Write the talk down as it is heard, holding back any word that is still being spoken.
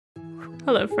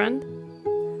Hello, friend.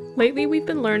 Lately, we've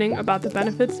been learning about the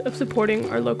benefits of supporting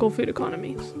our local food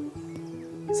economies.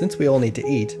 Since we all need to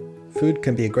eat, food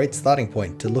can be a great starting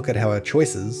point to look at how our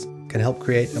choices can help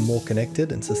create a more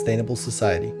connected and sustainable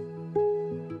society.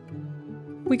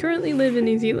 We currently live in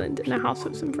New Zealand in a house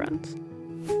with some friends.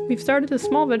 We've started a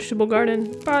small vegetable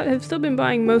garden, but have still been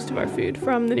buying most of our food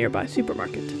from the nearby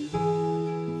supermarket.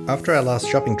 After our last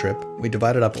shopping trip, we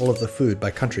divided up all of the food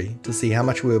by country to see how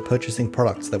much we were purchasing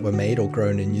products that were made or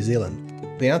grown in New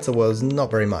Zealand. The answer was not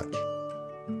very much.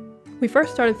 We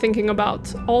first started thinking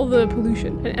about all the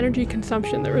pollution and energy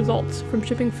consumption that results from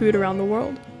shipping food around the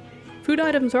world. Food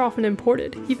items are often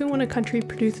imported, even when a country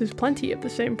produces plenty of the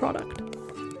same product.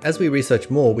 As we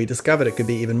researched more, we discovered it could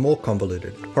be even more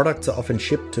convoluted. Products are often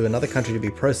shipped to another country to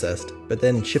be processed, but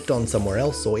then shipped on somewhere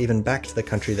else or even back to the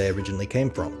country they originally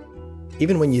came from.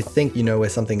 Even when you think you know where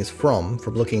something is from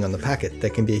looking on the packet,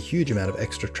 there can be a huge amount of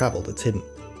extra travel that's hidden.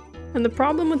 And the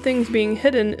problem with things being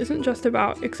hidden isn't just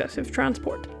about excessive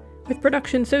transport. With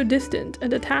production so distant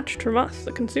and detached from us,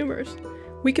 the consumers,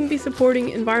 we can be supporting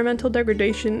environmental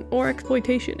degradation or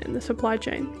exploitation in the supply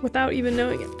chain without even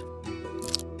knowing it.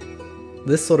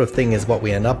 This sort of thing is what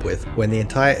we end up with when the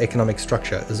entire economic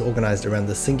structure is organized around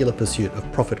the singular pursuit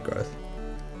of profit growth.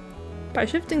 By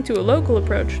shifting to a local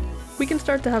approach, we can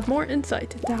start to have more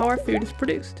insight into how our food is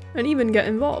produced, and even get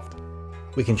involved.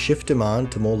 We can shift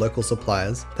demand to more local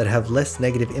suppliers that have less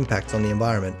negative impacts on the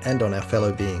environment and on our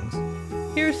fellow beings.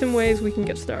 Here are some ways we can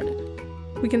get started.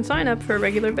 We can sign up for a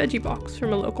regular veggie box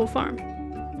from a local farm.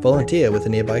 Volunteer with a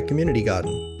nearby community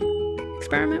garden.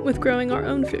 Experiment with growing our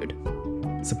own food.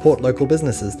 Support local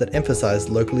businesses that emphasize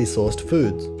locally sourced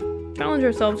foods. Challenge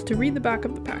ourselves to read the back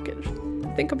of the package.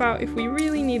 Think about if we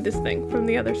really need this thing from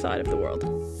the other side of the world.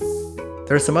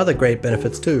 There are some other great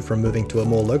benefits too from moving to a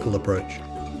more local approach.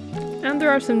 And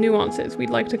there are some nuances we'd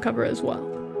like to cover as well.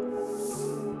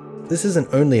 This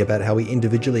isn't only about how we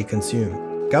individually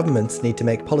consume. Governments need to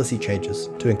make policy changes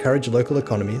to encourage local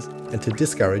economies and to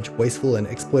discourage wasteful and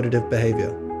exploitative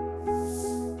behavior.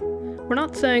 We're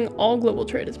not saying all global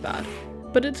trade is bad,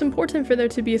 but it's important for there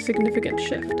to be a significant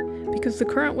shift, because the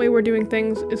current way we're doing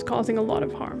things is causing a lot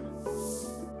of harm.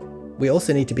 We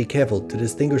also need to be careful to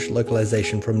distinguish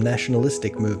localization from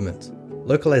nationalistic movements.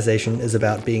 Localization is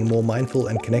about being more mindful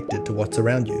and connected to what's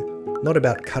around you, not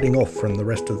about cutting off from the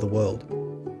rest of the world.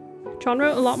 Jon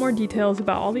wrote a lot more details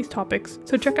about all these topics,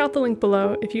 so check out the link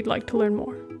below if you'd like to learn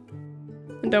more.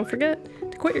 And don't forget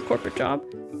to quit your corporate job,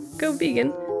 go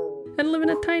vegan, and live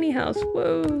in a tiny house.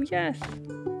 Whoa, yes!